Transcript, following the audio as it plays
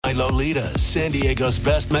by Lolita's, San Diego's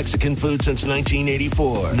best Mexican food since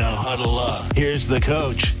 1984. Now huddle up. Here's the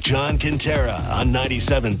coach, John Quintera, on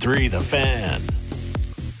 97.3 The Fan.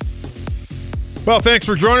 Well, thanks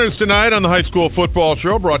for joining us tonight on the High School Football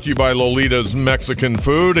Show, brought to you by Lolita's Mexican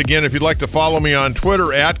Food. Again, if you'd like to follow me on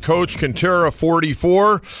Twitter, at Coach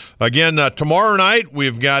Quintera44. Again, tomorrow night,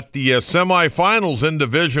 we've got the semifinals in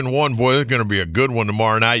Division I. Boy, it's going to be a good one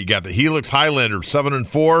tomorrow night. You got the Helix Highlanders,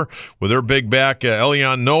 7-4, with their big back,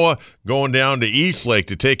 Elion Noah, going down to Eastlake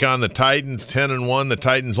to take on the Titans, 10-1. The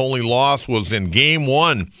Titans' only loss was in Game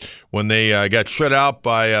 1 when they got shut out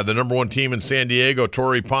by the number one team in San Diego,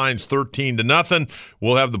 Torrey Pines, 13-0.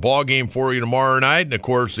 We'll have the ball game for you tomorrow night. And, of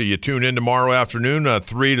course, you tune in tomorrow afternoon,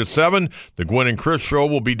 3 to 7. The Gwen and Chris show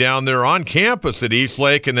will be down there on campus at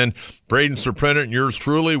Eastlake. And then Braden Surprenant and yours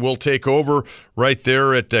truly will take over right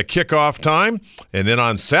there at kickoff time. And then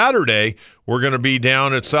on Saturday, we're going to be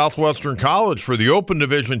down at Southwestern College for the Open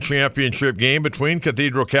Division Championship game between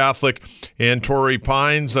Cathedral Catholic and Torrey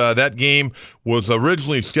Pines. That game was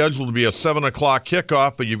originally scheduled to be a 7 o'clock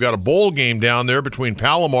kickoff, but you've got a bowl game down there between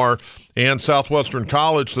Palomar and Southwestern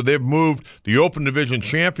College, so they've moved the Open Division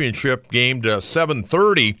Championship game to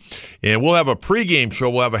 7:30, and we'll have a pregame show.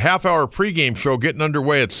 We'll have a half-hour pregame show getting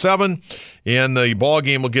underway at 7, and the ball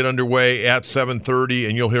game will get underway at 7:30,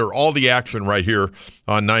 and you'll hear all the action right here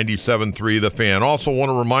on 97.3 The Fan. Also want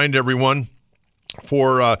to remind everyone,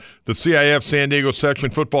 for the CIF San Diego Section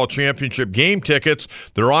Football Championship game tickets,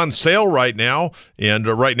 they're on sale right now, and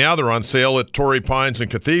right now they're on sale at Torrey Pines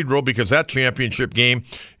and Cathedral because that championship game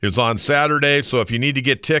is on Saturday. So if you need to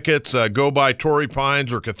get tickets, go by Torrey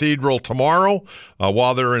Pines or Cathedral tomorrow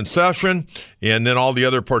while they're in session, and then all the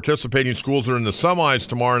other participating schools are in the semis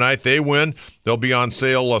tomorrow night. They win. They'll be on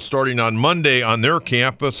sale starting on Monday on their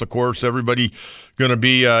campus. Of course, everybody going to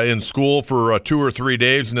be in school for 2 or 3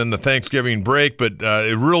 days and then the Thanksgiving break, but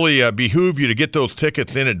it really behooves you to get those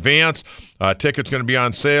tickets in advance. Tickets going to be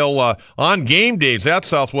on sale on game days at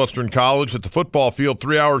Southwestern College at the football field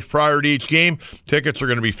 3 hours prior to each game. Tickets are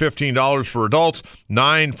going to be $15 for adults,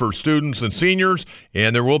 $9 for students and seniors,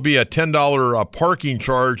 and there will be a $10 parking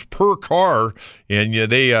charge per car. And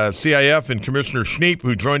CIF and Commissioner Schneep,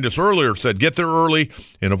 who joined us earlier, said get there early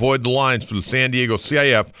and avoid the lines for the San Diego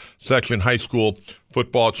CIF Section High School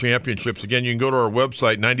Football Championships. Again, you can go to our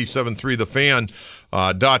website,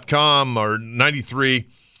 973thefan.com or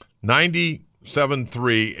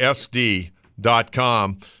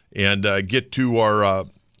 973sd.com and get to our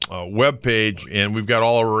webpage. And we've got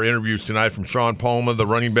all of our interviews tonight from Sean Poma, the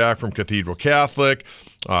running back from Cathedral Catholic,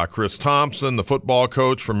 Chris Thompson, the football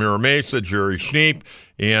coach from Mira Mesa, Jerry Schneep,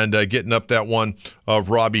 and getting up that one of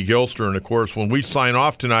Robbie Gilster. And, of course, when we sign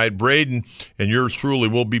off tonight, Braden and yours truly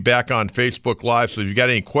will be back on Facebook Live. So if you've got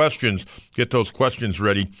any questions, get those questions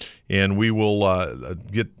ready, and we will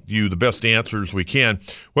get you the best answers we can.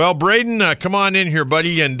 Well, Braden, come on in here,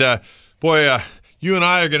 buddy. And, you and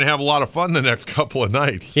I are going to have a lot of fun the next couple of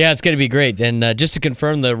nights. Yeah, it's going to be great. And just to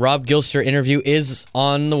confirm, the Rob Gilster interview is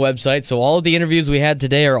on the website. So all of the interviews we had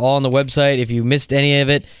today are all on the website. If you missed any of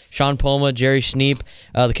it, Sean Poma, Jerry Schneep,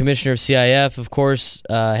 the commissioner of CIF, of course,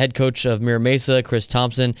 head coach of Mira Mesa, Chris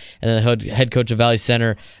Thompson, and then the head coach of Valley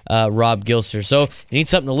Center, Rob Gilster. So if you need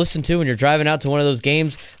something to listen to when you're driving out to one of those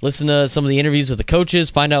games, listen to some of the interviews with the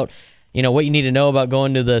coaches, find out what you need to know about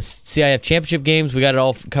going to the CIF championship games. We got it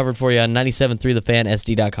all covered for you on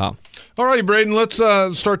 97.3thefansd.com. All right, Braden, let's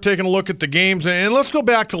start taking a look at the games. And let's go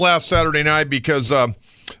back to last Saturday night because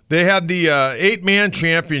they had the 8-man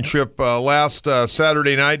championship last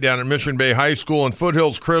Saturday night down at Mission Bay High School, and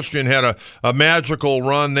Foothills Christian had a magical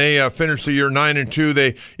run. They finished the year 9-2.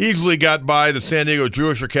 They easily got by the San Diego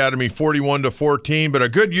Jewish Academy 41-14, but a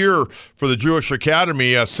good year for the Jewish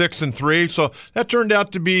Academy, 6-3. So that turned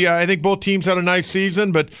out to be, I think both teams had a nice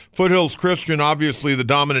season, but Foothills Christian, obviously the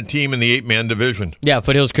dominant team in the 8-man division. Yeah,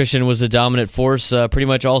 Foothills Christian was the dominant force pretty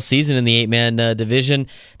much all season in the 8-man division.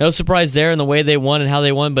 No surprise there in the way they won and how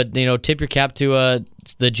they won, but tip your cap to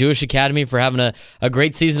the Jewish Academy for having a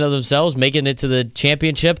great season of themselves, making it to the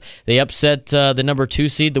championship. They upset the number 2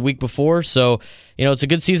 seed the week before, so it's a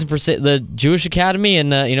good season for the Jewish Academy,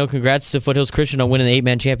 and congrats to Foothills Christian on winning the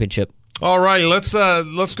 8-man championship. All right, let's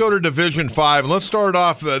go to Division 5, and let's start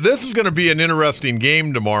off. This is going to be an interesting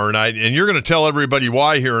game tomorrow night, and you're going to tell everybody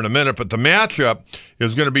why here in a minute, but the matchup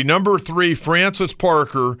is going to be number 3 Francis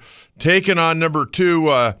Parker taking on number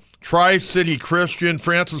 2 Tri-City Christian.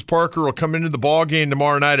 Francis Parker will come into the ball game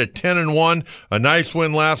tomorrow night at 10-1. A nice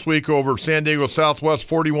win last week over San Diego Southwest,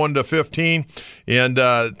 41-15.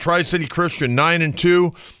 And Tri-City Christian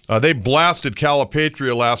 9-2. They blasted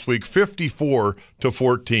Calipatria last week,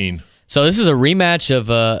 54-14. So this is a rematch of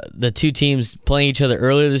the two teams playing each other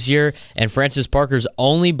earlier this year, and Francis Parker's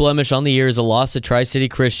only blemish on the year is a loss to Tri-City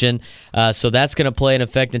Christian, so that's going to play an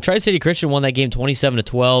effect. And Tri-City Christian won that game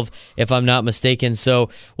 27-12, if I'm not mistaken, so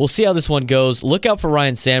we'll see how this one goes. Look out for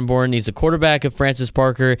Ryan Sanborn. He's a quarterback of Francis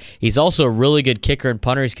Parker. He's also a really good kicker and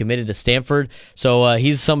punter. He's committed to Stanford, so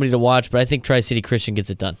he's somebody to watch, but I think Tri-City Christian gets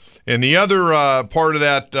it done. And the other part of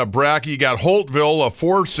that bracket, you got Holtville, a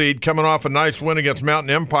 4 seed, coming off a nice win against Mountain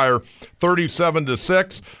Empire,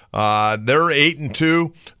 37-6. They're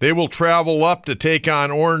 8-2. They will travel up to take on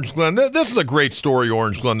Orange Glen. This is a great story,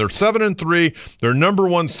 Orange Glen. They're 7-3. They're number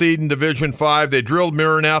 1 seed in Division 5. They drilled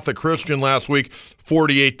Maranatha Christian last week,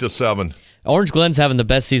 48-7. Orange Glen's having the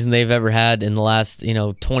best season they've ever had in the last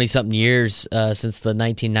 20-something years since the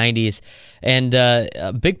 1990s. And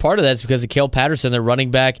a big part of that is because of Cale Patterson, their running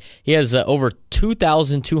back. He has over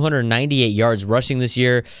 2,298 yards rushing this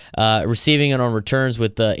year, receiving and on returns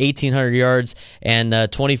with 1,800 yards,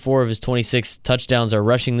 and 24 of his 26 touchdowns are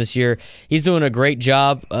rushing this year. He's doing a great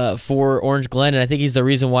job for Orange Glen, and I think he's the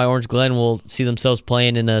reason why Orange Glen will see themselves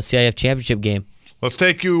playing in a CIF championship game. Let's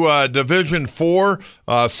take you Division 4,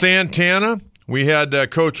 Santana. We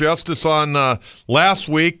had Coach Estes on last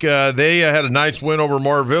week. They had a nice win over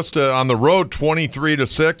Mar Vista on the road,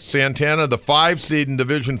 23-6. Santana, the 5 seed in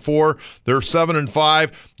Division 4, they're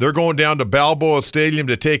 7-5. They're going down to Balboa Stadium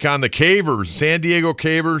to take on the Cavers. San Diego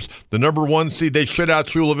Cavers, the number 1 seed. They shut out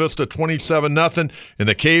Chula Vista 27-0, and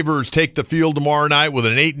the Cavers take the field tomorrow night with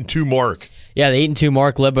an 8-2 mark. Yeah, the 8-2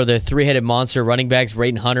 mark led by their 3-headed monster running backs,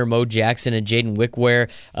 Rayton Hunter, Mo Jackson, and Jaden Wickware.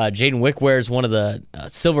 Jaden Wickware is one of the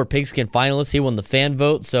Silver Pigskin finalists. He won the fan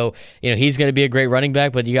vote, so he's going to be a great running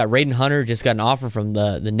back. But you got Rayton Hunter, just got an offer from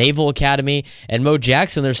the Naval Academy, and Mo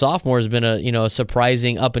Jackson, their sophomore, has been a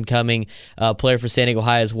surprising up-and-coming player for San Diego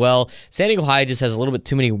High as well. San Diego High just has a little bit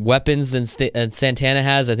too many weapons than Santana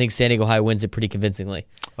has. I think San Diego High wins it pretty convincingly.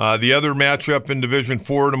 The other matchup in Division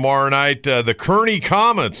 4 tomorrow night, the Kearney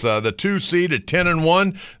Comets, the 2 seed at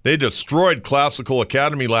 10-1. They destroyed Classical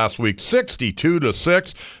Academy last week,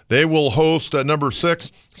 62-6. They will host number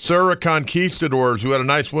 6, Serra Conquistadors, who had a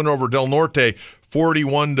nice win over Del Norte,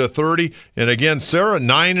 41-30. And again, Serra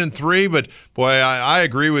 9-3, but boy, I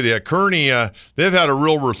agree with you. Kearney, they've had a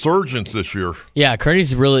real resurgence this year. Yeah, Kearney's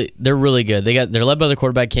they're really good. They're led by the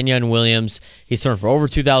quarterback Kenyon Williams. He's thrown for over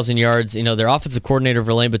 2,000 yards. Their offensive coordinator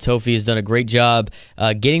Verlaine Batofi has done a great job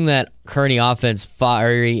getting that Kearney offense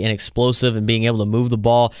fiery and explosive and being able to move the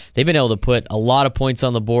ball. They've been able to put a lot of points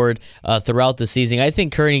on the board throughout the season. I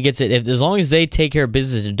think Kearney gets it as long as they take care of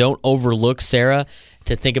business and don't overlook Serra.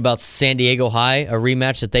 To think about San Diego High, a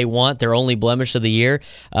rematch that they want, their only blemish of the year,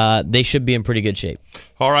 they should be in pretty good shape.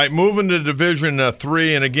 All right, moving to Division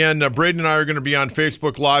 3, and again, Braden and I are going to be on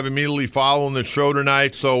Facebook Live immediately following the show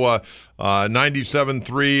tonight, so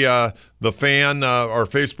 97.3 The Fan, our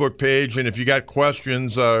Facebook page, and if you got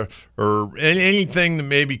questions or anything that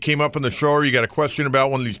maybe came up in the show or you got a question about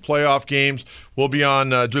one of these playoff games, we'll be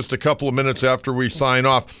on just a couple of minutes after we sign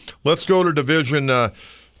off. Let's go to Division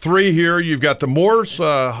 3 here. You've got the Morse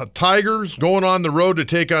Tigers going on the road to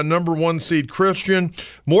take on number 1 seed Christian.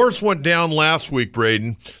 Morse went down last week,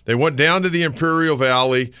 Braden. They went down to the Imperial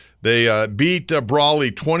Valley. They beat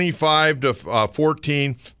Brawley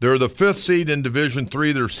 25-14. They're the 5th seed in Division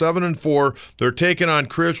 3. They're 7-4. They're taking on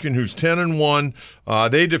Christian, who's 10-1.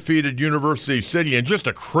 They defeated University City in just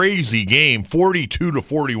a crazy game,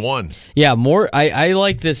 42-41. Yeah, I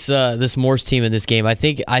like this Morse team in this game. I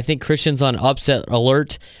think Christian's on upset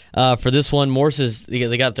alert for this one. Morse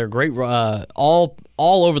they got their great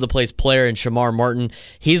all over the place player in Shamar Martin.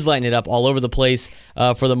 He's lighting it up all over the place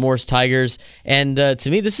for the Morse Tigers. And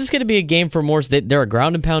to me, this is going to be a game for Morse. They're a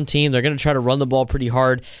ground and pound team. They're going to try to run the ball pretty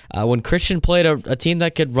hard. When Christian played a team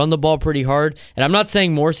that could run the ball pretty hard, and I'm not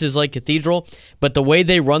saying Morse is like Cathedral, but the way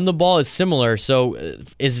they run the ball is similar. So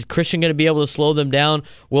is Christian going to be able to slow them down?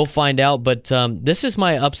 We'll find out. But this is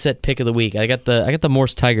my upset pick of the week. I got the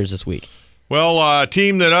Morse Tigers this week. Well, a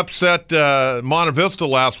team that upset Monte Vista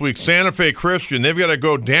last week, Santa Fe Christian, they've got to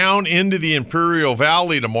go down into the Imperial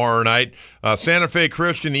Valley tomorrow night. Santa Fe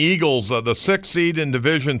Christian Eagles, the 6th seed in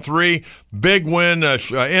Division 3. Big win,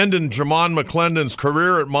 ending Jamon McClendon's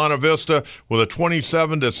career at Monte Vista with a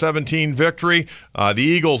 27-17 victory. The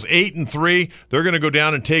Eagles 8-3. They're going to go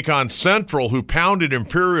down and take on Central, who pounded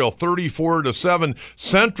Imperial 34-7.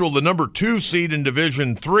 Central, the number 2 seed in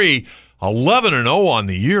Division 3, 11-0 on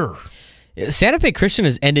the year. Santa Fe Christian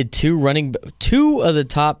has ended two of the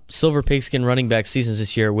top Silver Pigskin running back seasons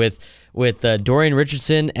this year with with Dorian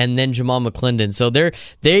Richardson and then Jamal McClendon. So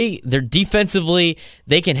they're defensively,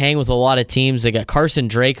 they can hang with a lot of teams. They got Carson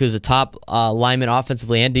Drake, who's a top lineman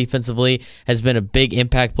offensively and defensively, has been a big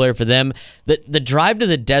impact player for them. The drive to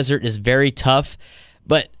the desert is very tough,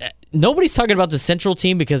 but nobody's talking about the Central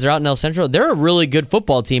team because they're out in El Centro. They're a really good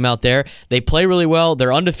football team out there. They play really well.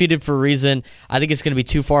 They're undefeated for a reason. I think it's going to be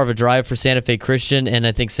too far of a drive for Santa Fe Christian, and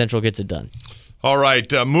I think Central gets it done. All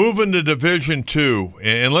right, moving to Division II,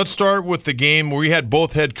 and let's start with the game. We had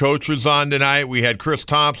both head coaches on tonight. We had Chris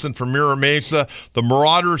Thompson from Mira Mesa. The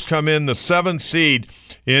Marauders come in the 7th seed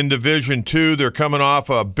in Division II. They're coming off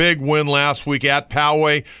a big win last week at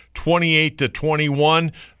Poway,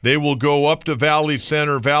 28-21. They will go up to Valley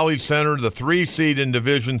Center. Valley Center, the 3 seed in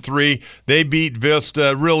Division III. They beat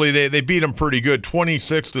Vista. Really, they beat them pretty good,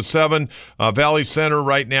 26-7. Valley Center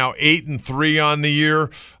right now 8-3 on the year.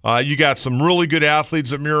 You got some really good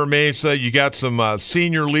athletes at Mira Mesa. You got some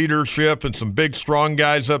senior leadership and some big, strong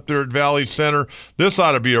guys up there at Valley Center. This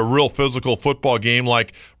ought to be a real physical football game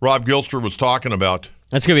like Rob Gilster was talking about.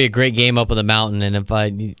 That's gonna be a great game up on the mountain, and if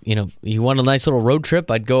you want a nice little road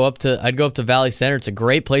trip, I'd go up to Valley Center. It's a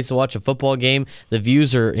great place to watch a football game. The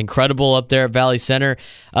views are incredible up there at Valley Center.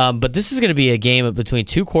 But this is gonna be a game between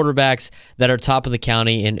two quarterbacks that are top of the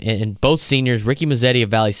county, and both seniors. Ricky Mazzetti of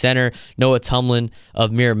Valley Center, Noah Tumlin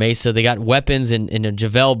of Mira Mesa. They got weapons in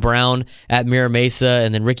Javel Brown at Mira Mesa,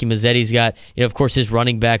 and then Ricky Mazzetti's got of course his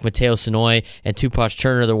running back Mateo Sonoy and Tupac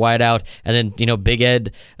Turner, the wideout, and then Big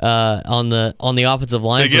Ed on the offensive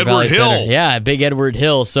line Big for Valley Edward Hill. Center. Yeah, Big Edward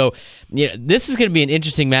Hill. So this is going to be an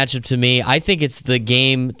interesting matchup to me. I think it's the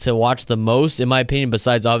game to watch the most, in my opinion,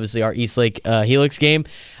 besides obviously our Eastlake Helix game.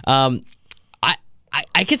 I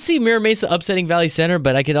could see Mira Mesa upsetting Valley Center,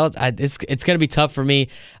 but it's going to be tough for me.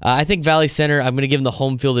 I think Valley Center, I'm going to give them the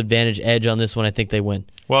home field advantage edge on this one. I think they win.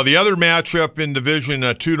 Well, the other matchup in Division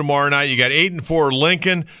II tomorrow night, you got 8-4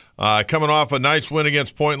 Lincoln coming off a nice win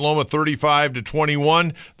against Point Loma,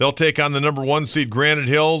 35-21. They'll take on the number 1 seed Granite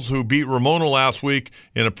Hills, who beat Ramona last week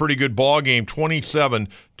in a pretty good ball game,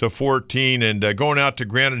 27-14. And going out to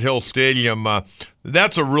Granite Hills Stadium,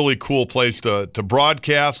 that's a really cool place to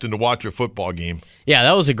broadcast and to watch a football game. Yeah,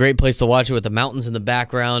 that was a great place to watch it with the mountains in the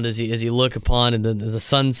background as you look upon, and the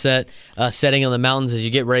sunset setting on the mountains as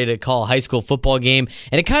you get ready to call a high school football game.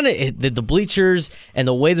 And it kind of the bleachers and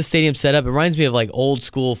the way the stadium's set up, it reminds me of like old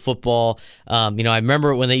school football. I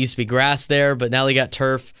remember when they used to be grass there, but now they got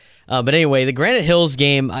turf. But anyway, the Granite Hills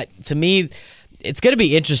game, to me, it's going to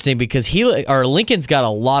be interesting because Lincoln's got a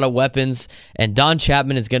lot of weapons, and Don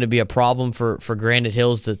Chapman is going to be a problem for Granite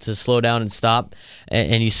Hills to slow down and stop.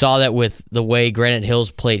 And you saw that with the way Granite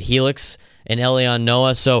Hills played Helix and Elion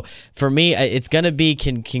Noah. So for me, it's going to be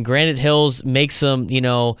can Granite Hills make some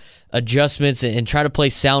adjustments and try to play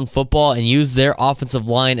sound football and use their offensive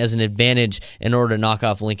line as an advantage in order to knock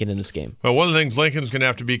off Lincoln in this game. Well, one of the things Lincoln's going to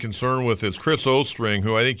have to be concerned with is Chris Ostring,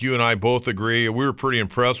 who I think you and I both agree. We were pretty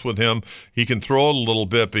impressed with him. He can throw it a little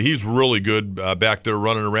bit, but he's really good back there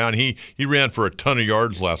running around. He ran for a ton of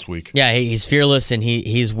yards last week. Yeah, he's fearless, and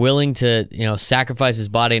he's willing to sacrifice his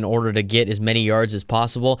body in order to get as many yards as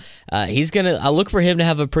possible. I look for him to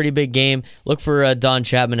have a pretty big game. Look for Don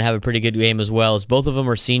Chapman to have a pretty good game as well, as both of them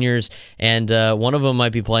are seniors. And one of them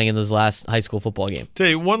might be playing in this last high school football game. Tell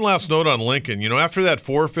you, one last note on Lincoln. After that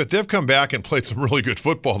forfeit, they've come back and played some really good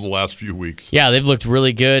football the last few weeks. Yeah, they've looked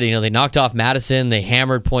really good. They knocked off Madison, they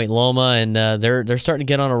hammered Point Loma, and they're starting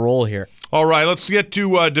to get on a roll here. All right, let's get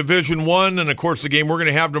to Division I, and of course the game we're going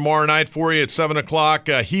to have tomorrow night for you at 7 o'clock,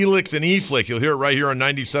 Helix and Eastlake. You'll hear it right here on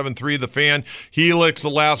 97.3 The Fan. Helix, the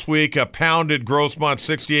last week, pounded Grossmont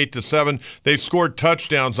 68-7. They scored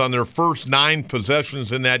touchdowns on their first 9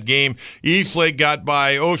 possessions in that game. Eastlake got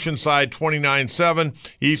by Oceanside 29-7.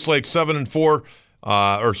 Eastlake 7-4,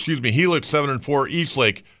 Helix 7-4,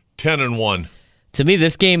 Eastlake 10-1. To me,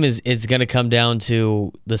 this game is going to come down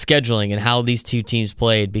to the scheduling and how these two teams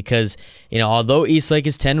played because, although Eastlake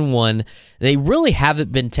is 10-1, they really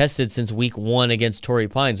haven't been tested since week 1 against Torrey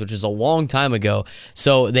Pines, which is a long time ago.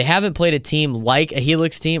 So they haven't played a team like a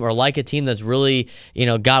Helix team or like a team that's really,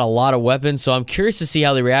 got a lot of weapons. So I'm curious to see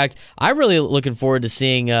how they react. I'm really looking forward to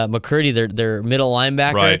seeing McCurdy, their middle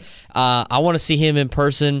linebacker. Right. I want to see him in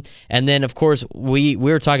person. And then, of course, we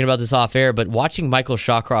were talking about this off air, but watching Michael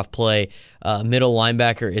Shawcroft play middle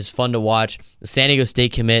linebacker is fun to watch. The San Diego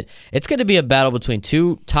State commit. It's going to be a battle between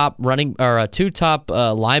two top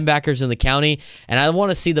linebackers in the county, and I want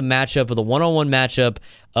to see the matchup of the one-on-one matchup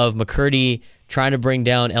of McCurdy trying to bring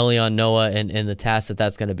down Elion Noah and the task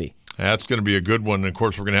that's going to be. That's going to be a good one. And of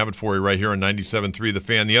course, we're going to have it for you right here on 97.3 The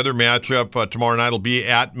Fan. The other matchup tomorrow night will be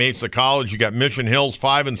at Mesa College. You got Mission Hills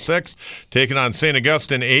 5-6 taking on St.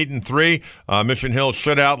 Augustine 8-3. Mission Hills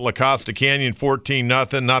shut out La Costa Canyon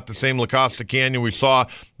 14-0. Not the same La Costa Canyon we saw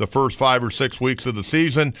the first 5 or 6 weeks of the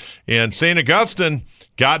season. And St. Augustine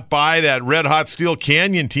got by that Red Hot Steel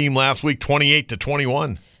Canyon team last week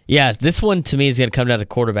 28-21. Yeah, this one to me is going to come down to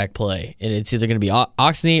quarterback play, and it's either going to be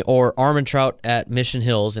Oxney or Armentrout at Mission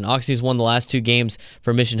Hills, and Oxney's won the last 2 games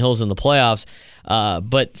for Mission Hills in the playoffs.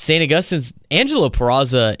 But St. Augustine's Angelo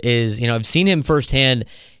Peraza is, I've seen him firsthand.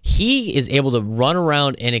 He is able to run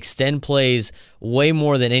around and extend plays way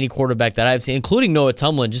more than any quarterback that I've seen, including Noah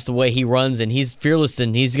Tumlin, just the way he runs, and he's fearless,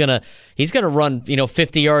 and he's gonna run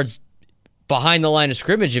 50 yards behind the line of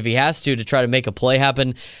scrimmage if he has to try to make a play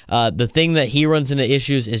happen. The thing that he runs into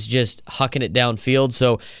issues is just hucking it downfield.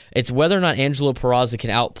 So it's whether or not Angelo Peraza can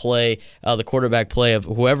outplay the quarterback play of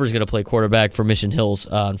whoever's going to play quarterback for Mission Hills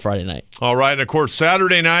on Friday night. All right, and of course,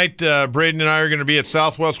 Saturday night, Braden and I are going to be at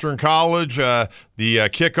Southwestern College. The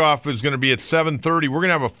kickoff is going to be at 7:30. We're going to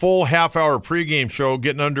have a full half-hour pregame show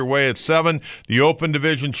getting underway at 7. The Open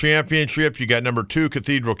Division Championship, you got number 2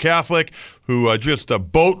 Cathedral Catholic, who just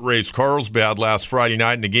boat raced Carlsbad last Friday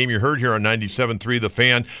night in the game you heard here on 97.3 The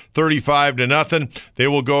Fan, 35-0. They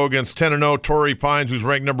will go against 10-0 Torrey Pines, who's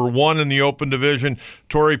ranked number 1 in the Open Division.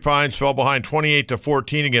 Torrey Pines fell behind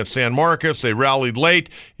 28-14 against San Marcos. They rallied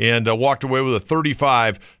late and walked away with a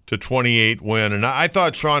 35-28 win. And I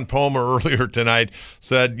thought Sean Poma earlier tonight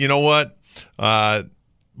said, you know what?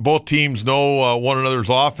 Both teams know one another's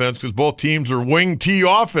offense because both teams are wing T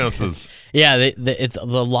offenses. Yeah, it's a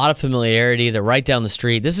lot of familiarity. They're right down the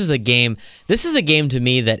street. This is a game to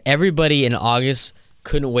me that everybody in August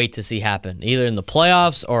couldn't wait to see happen, either in the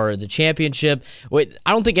playoffs or the championship. I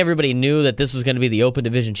don't think everybody knew that this was going to be the Open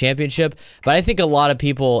Division Championship, but I think a lot of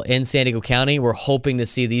people in San Diego County were hoping to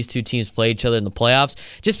see these two teams play each other in the playoffs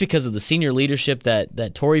just because of the senior leadership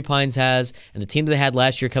that Torrey Pines has and the team that they had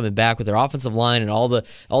last year coming back with their offensive line and all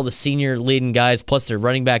the senior leading guys, plus their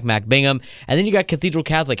running back, Mac Bingham. And then you got Cathedral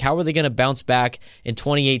Catholic. How are they going to bounce back in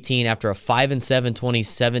 2018 after a 5-7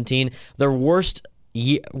 2017? Their worst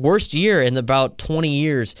year in about 20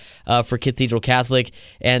 years for Cathedral Catholic,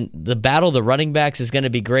 and the battle of the running backs is going to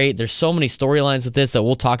be great. There's so many storylines with this that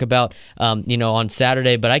we'll talk about on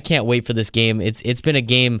Saturday, but I can't wait for this game. It's been a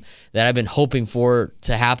game that I've been hoping for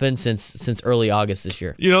to happen since early August this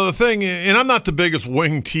year. The thing, and I'm not the biggest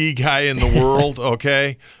wing T guy in the world,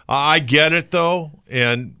 okay? I get it though,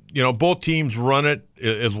 and both teams run it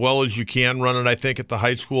as well as you can run it, I think, at the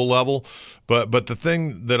high school level, but the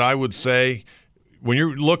thing that I would say, when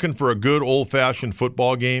you're looking for a good old-fashioned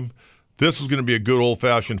football game, this is going to be a good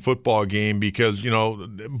old-fashioned football game because,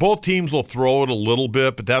 both teams will throw it a little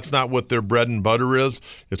bit, but that's not what their bread and butter is.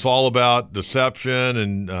 It's all about deception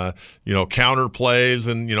and, counter plays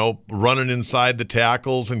and, running inside the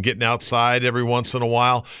tackles and getting outside every once in a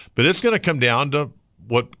while. But it's going to come down to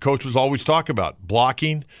what coaches always talk about,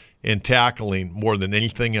 blocking and tackling more than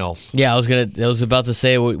anything else. Yeah, I was about to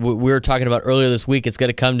say what we were talking about earlier this week. It's going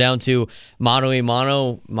to come down to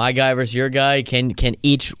mano-a-mano, my guy versus your guy. Can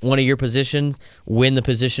each one of your positions win the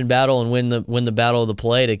position battle and win the battle of the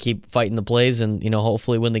play to keep fighting the plays and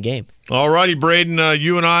hopefully win the game. All righty, Braden,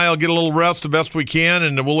 you and I will get a little rest the best we can,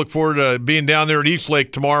 and we'll look forward to being down there at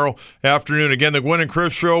Eastlake tomorrow afternoon. Again, the Gwen and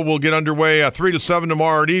Chris show will get underway 3 to 7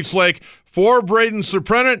 tomorrow at Eastlake. For Braden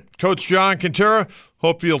Surprenant, Coach John Quintera,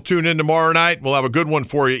 hope you'll tune in tomorrow night. We'll have a good one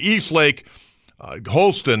for you. Eastlake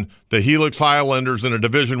hosting the Helix Highlanders in a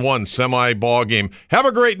Division I semi-ball game. Have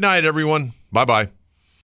a great night, everyone. Bye-bye.